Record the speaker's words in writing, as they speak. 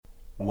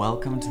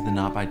Welcome to the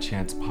Not By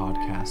Chance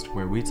podcast,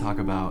 where we talk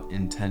about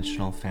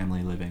intentional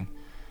family living.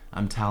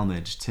 I'm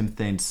Talmage, Tim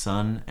Thane's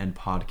son and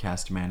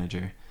podcast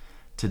manager.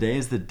 Today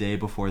is the day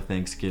before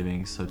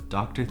Thanksgiving, so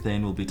Dr.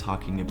 Thane will be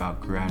talking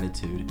about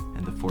gratitude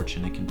and the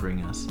fortune it can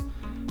bring us.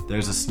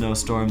 There's a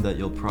snowstorm that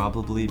you'll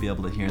probably be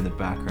able to hear in the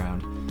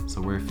background, so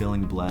we're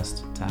feeling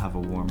blessed to have a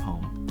warm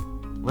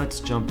home.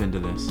 Let's jump into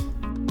this.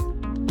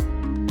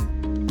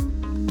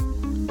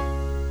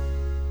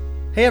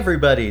 Hey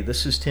everybody,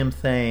 this is Tim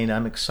Thane.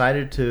 I'm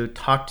excited to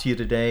talk to you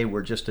today.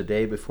 We're just a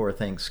day before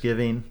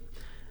Thanksgiving,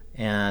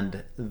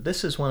 and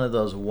this is one of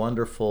those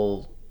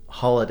wonderful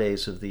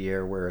holidays of the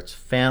year where it's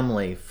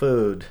family,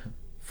 food,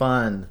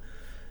 fun,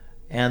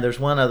 and there's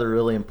one other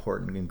really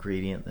important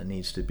ingredient that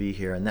needs to be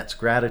here, and that's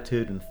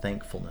gratitude and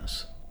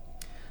thankfulness.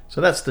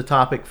 So that's the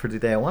topic for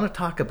today. I want to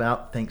talk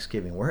about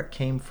Thanksgiving, where it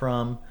came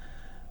from,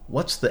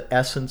 what's the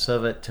essence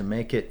of it to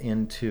make it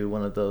into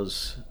one of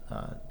those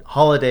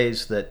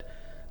holidays that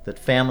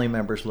family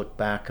members look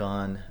back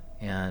on,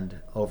 and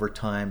over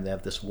time they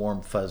have this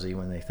warm fuzzy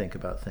when they think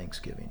about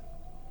Thanksgiving.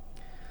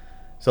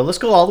 So let's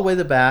go all the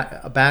way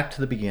back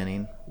to the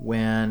beginning,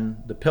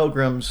 when the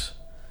Pilgrims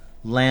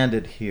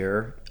landed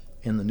here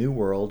in the New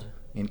World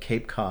in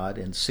Cape Cod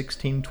in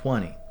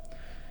 1620.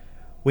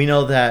 We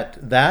know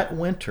that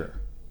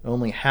winter,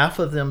 only half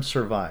of them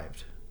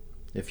survived,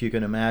 if you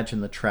can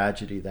imagine the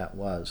tragedy that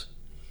was.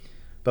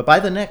 But by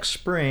the next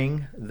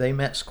spring, they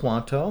met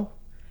Squanto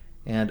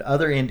and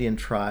other Indian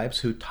tribes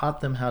who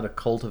taught them how to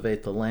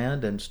cultivate the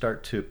land and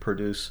start to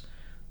produce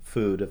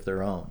food of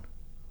their own.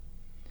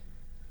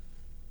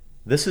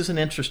 This is an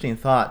interesting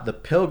thought. The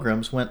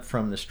Pilgrims went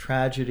from this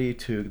tragedy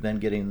to then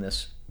getting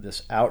this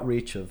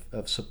outreach of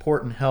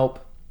support and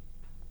help.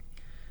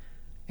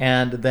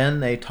 And then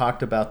they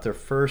talked about their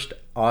first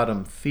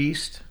autumn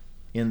feast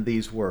in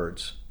these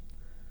words.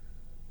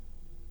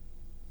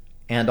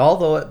 And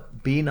although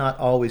it be not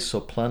always so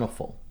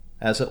plentiful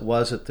as it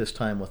was at this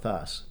time with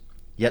us,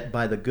 yet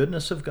by the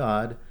goodness of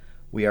God,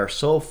 we are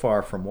so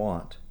far from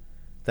want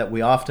that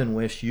we often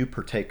wish you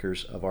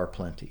partakers of our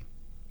plenty.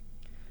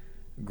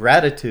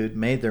 Gratitude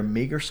made their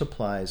meager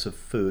supplies of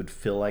food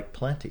feel like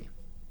plenty.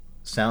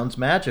 Sounds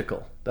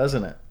magical,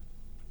 doesn't it?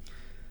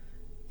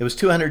 It was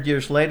 200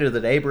 years later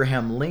that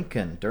Abraham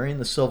Lincoln, during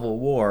the Civil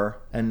War,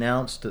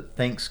 announced that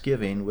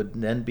Thanksgiving would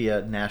then be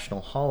a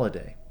national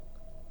holiday.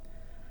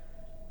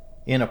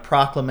 In a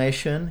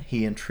proclamation,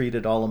 he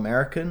entreated all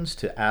Americans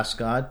to ask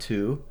God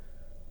to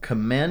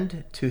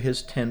commend to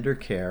his tender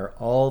care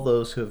all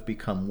those who have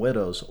become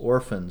widows,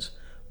 orphans,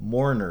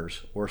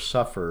 mourners, or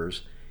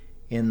sufferers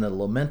in the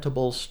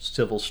lamentable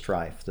civil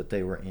strife that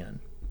they were in.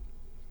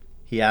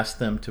 He asked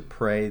them to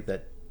pray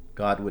that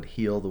God would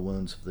heal the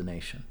wounds of the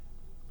nation.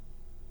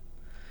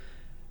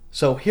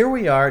 So here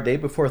we are, day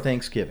before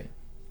Thanksgiving.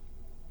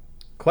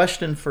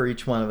 Question for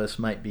each one of us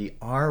might be,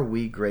 are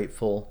we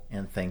grateful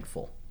and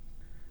thankful?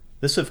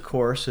 This, of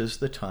course, is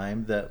the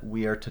time that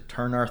we are to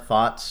turn our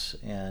thoughts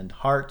and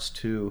hearts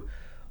to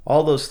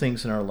all those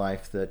things in our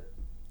life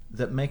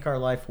that make our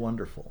life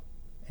wonderful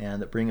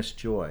and that bring us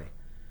joy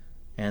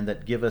and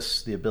that give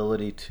us the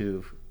ability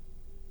to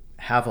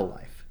have a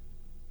life.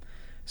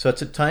 So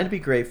it's a time to be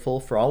grateful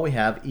for all we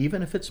have,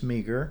 even if it's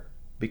meager,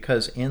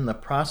 because in the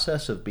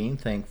process of being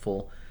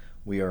thankful,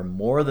 we are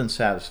more than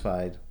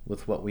satisfied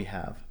with what we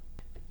have.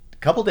 A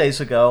couple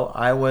days ago,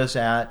 I was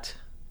at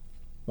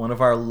one of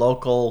our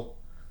local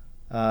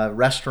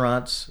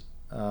restaurants,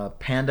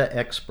 Panda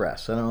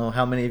Express. I don't know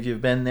how many of you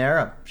have been there.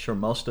 I'm sure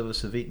most of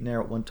us have eaten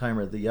there at one time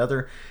or the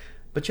other.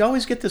 But you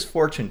always get this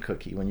fortune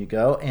cookie when you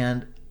go.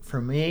 And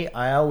for me,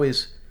 I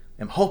always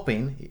am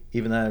hoping,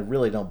 even though I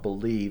really don't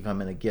believe I'm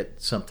going to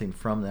get something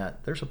from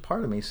that, there's a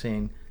part of me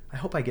saying, I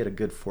hope I get a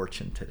good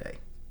fortune today.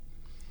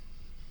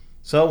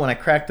 So when I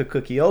cracked the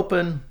cookie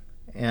open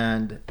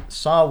and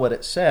saw what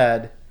it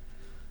said,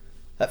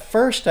 at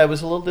first I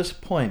was a little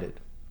disappointed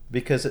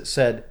because it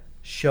said,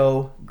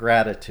 show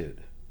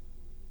gratitude.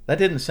 That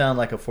didn't sound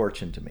like a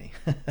fortune to me.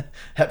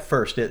 At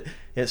first, it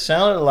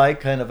sounded like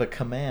kind of a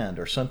command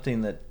or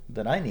something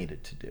that I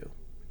needed to do.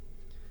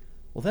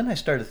 Well, then I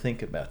started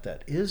thinking about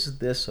that. Is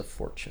this a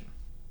fortune?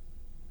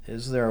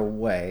 Is there a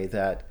way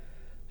that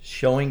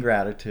showing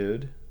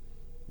gratitude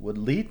would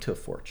lead to a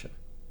fortune?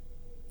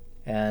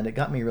 And it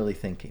got me really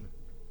thinking.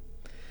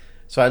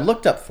 So I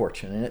looked up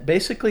fortune, and it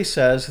basically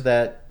says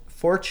that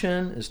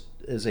fortune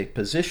is a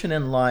position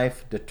in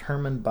life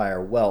determined by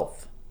our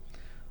wealth,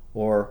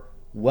 or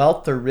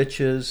wealth or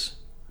riches,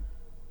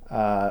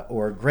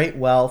 or great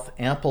wealth,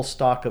 ample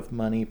stock of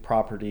money,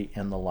 property,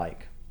 and the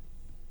like.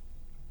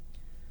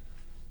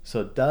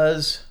 So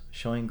does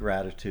showing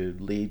gratitude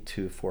lead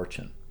to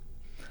fortune?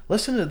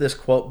 Listen to this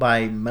quote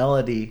by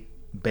Melody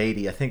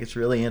Beatty. I think it's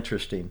really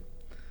interesting.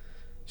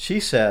 She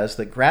says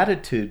that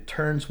gratitude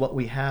turns what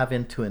we have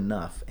into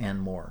enough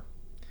and more.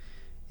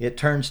 It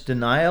turns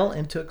denial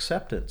into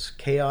acceptance,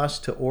 chaos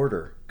to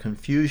order,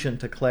 confusion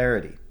to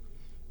clarity.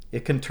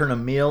 It can turn a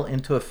meal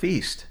into a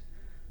feast,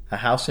 a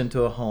house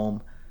into a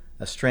home,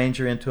 a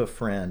stranger into a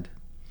friend.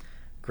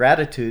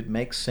 Gratitude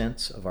makes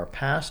sense of our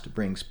past,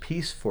 brings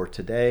peace for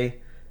today,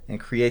 and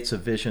creates a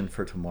vision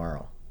for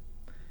tomorrow.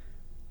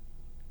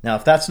 Now,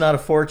 if that's not a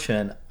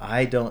fortune,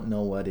 I don't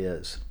know what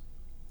is.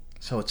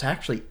 So it's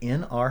actually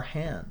in our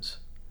hands.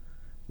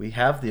 We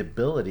have the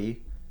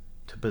ability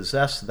to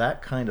possess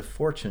that kind of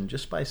fortune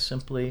just by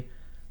simply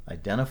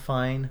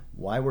identifying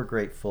why we're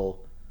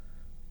grateful,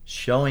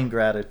 showing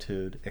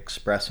gratitude,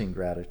 expressing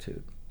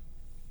gratitude.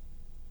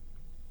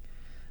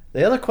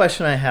 The other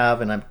question I have,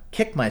 and I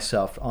kick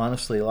myself,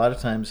 honestly, a lot of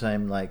times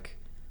I'm like,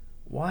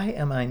 why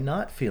am I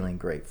not feeling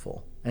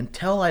grateful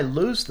until I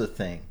lose the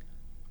thing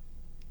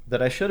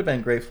that I should have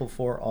been grateful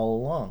for all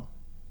along?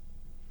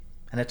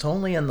 And it's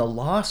only in the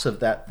loss of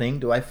that thing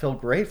do I feel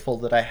grateful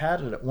that I had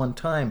it at one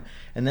time.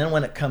 And then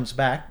when it comes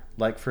back,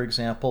 like for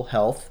example,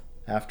 health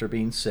after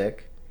being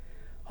sick,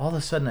 all of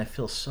a sudden I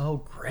feel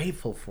so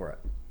grateful for it.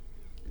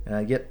 And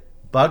I get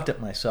bugged at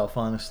myself,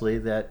 honestly,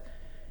 that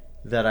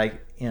I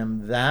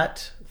am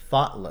that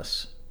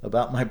thoughtless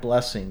about my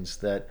blessings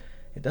that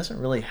it doesn't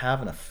really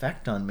have an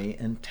effect on me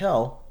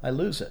until I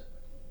lose it.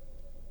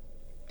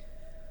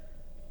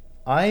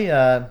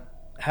 I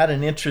had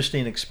an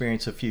interesting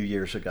experience a few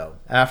years ago.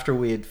 After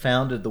we had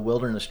founded the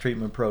Wilderness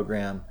Treatment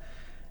Program,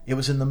 it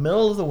was in the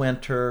middle of the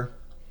winter,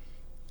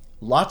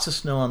 lots of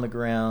snow on the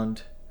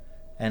ground,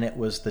 and it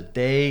was the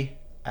day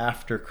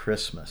after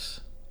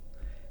Christmas.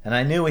 And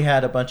I knew we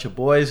had a bunch of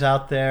boys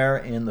out there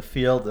in the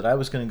field that I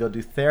was going to go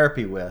do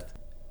therapy with.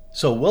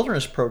 So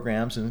wilderness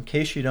programs, in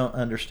case you don't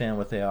understand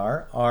what they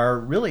are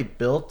really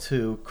built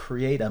to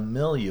create a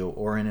milieu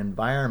or an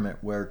environment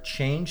where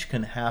change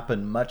can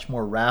happen much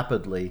more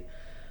rapidly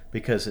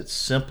because it's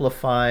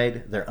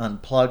simplified, they're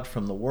unplugged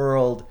from the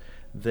world,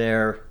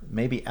 they're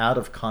maybe out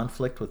of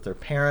conflict with their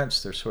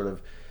parents, they're sort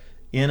of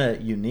in a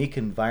unique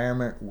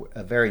environment,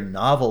 a very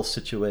novel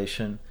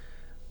situation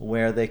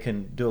where they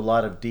can do a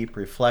lot of deep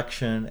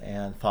reflection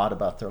and thought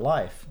about their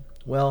life.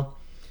 Well,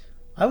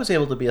 I was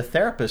able to be a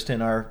therapist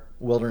in our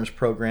wilderness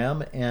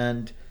program,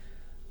 and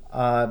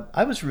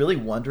I was really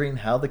wondering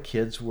how the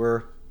kids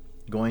were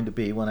going to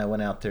be when I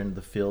went out there into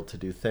the field to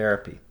do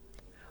therapy.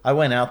 I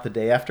went out the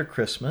day after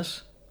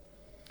Christmas,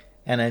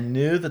 and I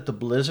knew that the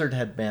blizzard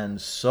had been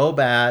so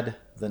bad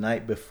the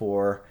night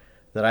before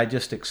that I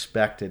just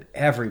expected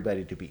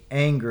everybody to be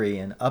angry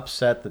and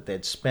upset that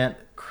they'd spent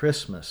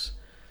Christmas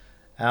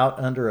out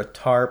under a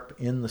tarp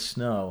in the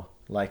snow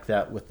like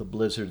that with the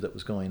blizzard that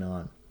was going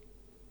on.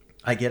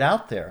 I get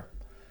out there,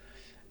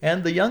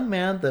 and the young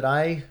man that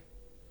I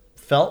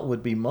felt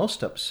would be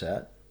most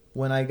upset,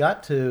 when I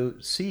got to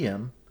see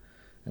him,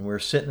 and we were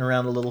sitting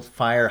around a little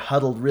fire,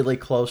 huddled really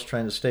close,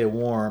 trying to stay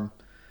warm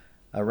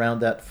around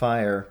that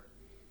fire,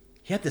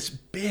 he had this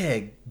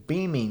big,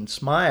 beaming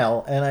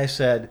smile, and I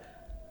said,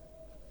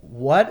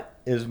 "What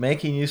is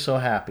making you so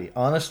happy?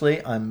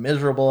 Honestly, I'm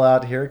miserable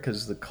out here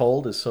because the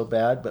cold is so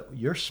bad, but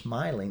you're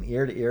smiling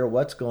ear to ear.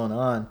 What's going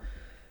on?"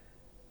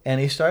 And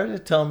he started to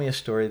tell me a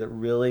story that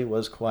really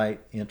was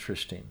quite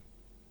interesting.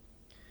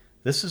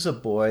 This is a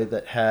boy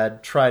that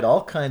had tried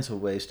all kinds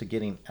of ways to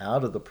getting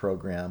out of the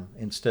program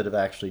instead of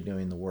actually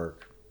doing the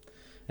work.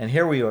 And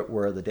here we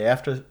were the day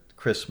after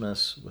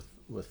Christmas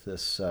with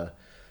this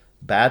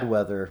bad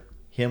weather,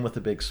 him with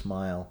a big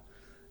smile.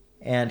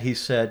 And he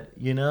said,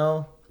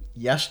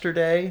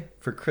 yesterday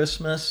for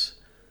Christmas,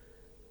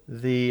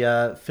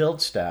 the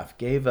field staff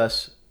gave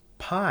us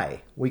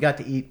pie. We got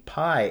to eat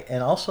pie,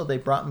 and also they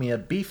brought me a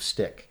beef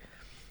stick,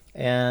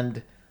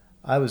 and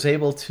I was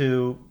able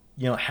to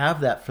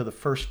have that for the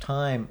first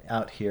time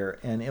out here,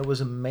 and it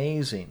was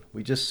amazing.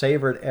 We just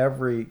savored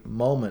every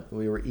moment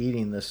we were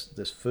eating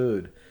this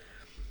food.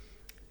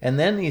 And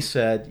then he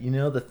said,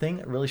 the thing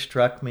that really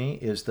struck me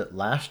is that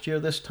last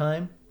year this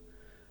time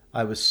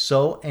I was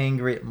so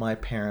angry at my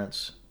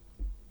parents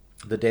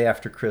the day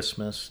after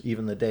Christmas,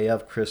 even the day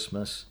of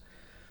Christmas,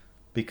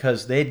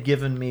 because they'd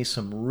given me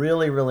some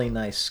really, really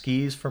nice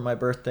skis for my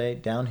birthday,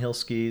 downhill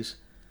skis,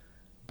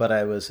 but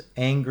I was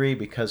angry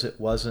because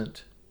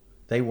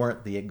they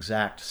weren't the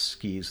exact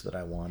skis that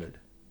I wanted.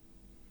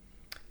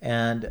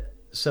 And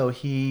so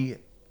he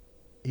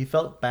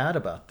felt bad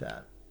about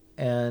that.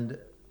 And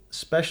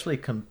especially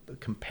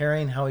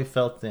comparing how he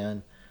felt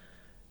then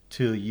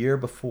to a year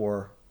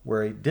before,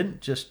 where he didn't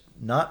just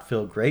not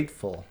feel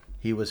grateful,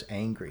 he was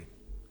angry.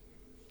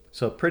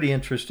 So pretty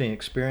interesting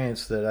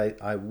experience that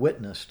I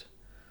witnessed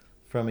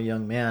from a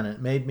young man, and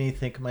it made me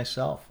think of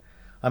myself.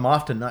 I'm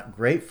often not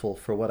grateful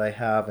for what I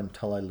have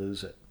until I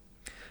lose it.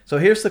 So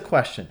here's the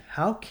question: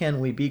 how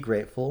can we be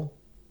grateful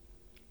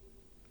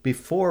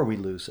before we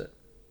lose it?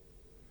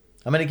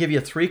 I'm going to give you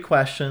 3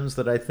 questions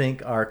that I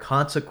think are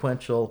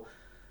consequential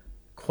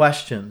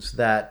questions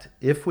that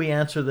if we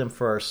answer them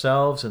for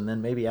ourselves and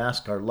then maybe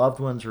ask our loved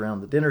ones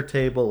around the dinner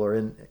table or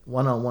in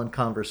one-on-one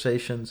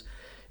conversations,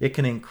 it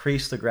can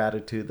increase the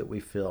gratitude that we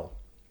feel.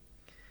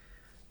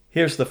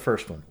 Here's the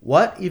first one.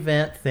 What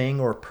event, thing,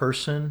 or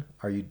person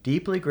are you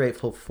deeply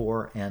grateful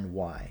for, and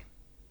why?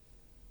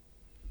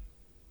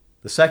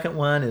 The second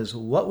one is,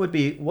 what would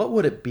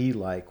it be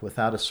like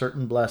without a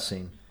certain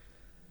blessing?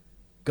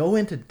 Go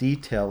into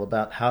detail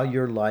about how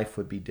your life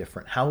would be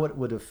different, how it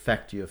would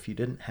affect you if you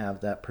didn't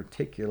have that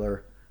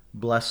particular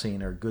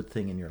blessing or good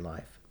thing in your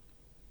life?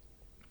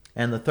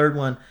 And the third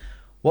one,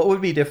 what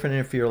would be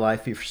different for your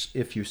life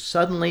if you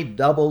suddenly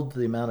doubled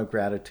the amount of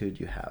gratitude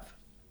you have?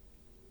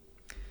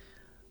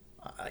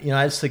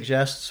 I'd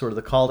suggest sort of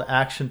the call to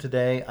action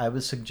today. I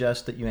would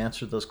suggest that you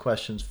answer those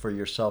questions for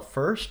yourself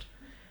first,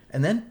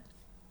 and then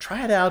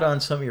try it out on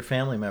some of your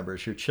family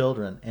members, your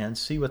children, and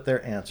see what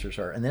their answers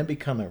are, and then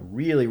become a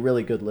really,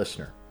 really good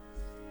listener.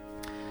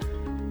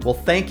 Well,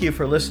 thank you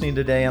for listening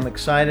today. I'm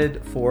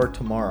excited for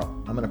tomorrow.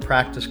 I'm going to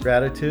practice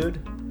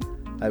gratitude.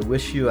 I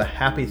wish you a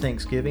happy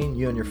Thanksgiving,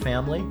 you and your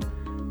family,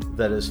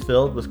 that is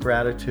filled with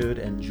gratitude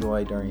and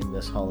joy during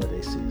this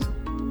holiday season.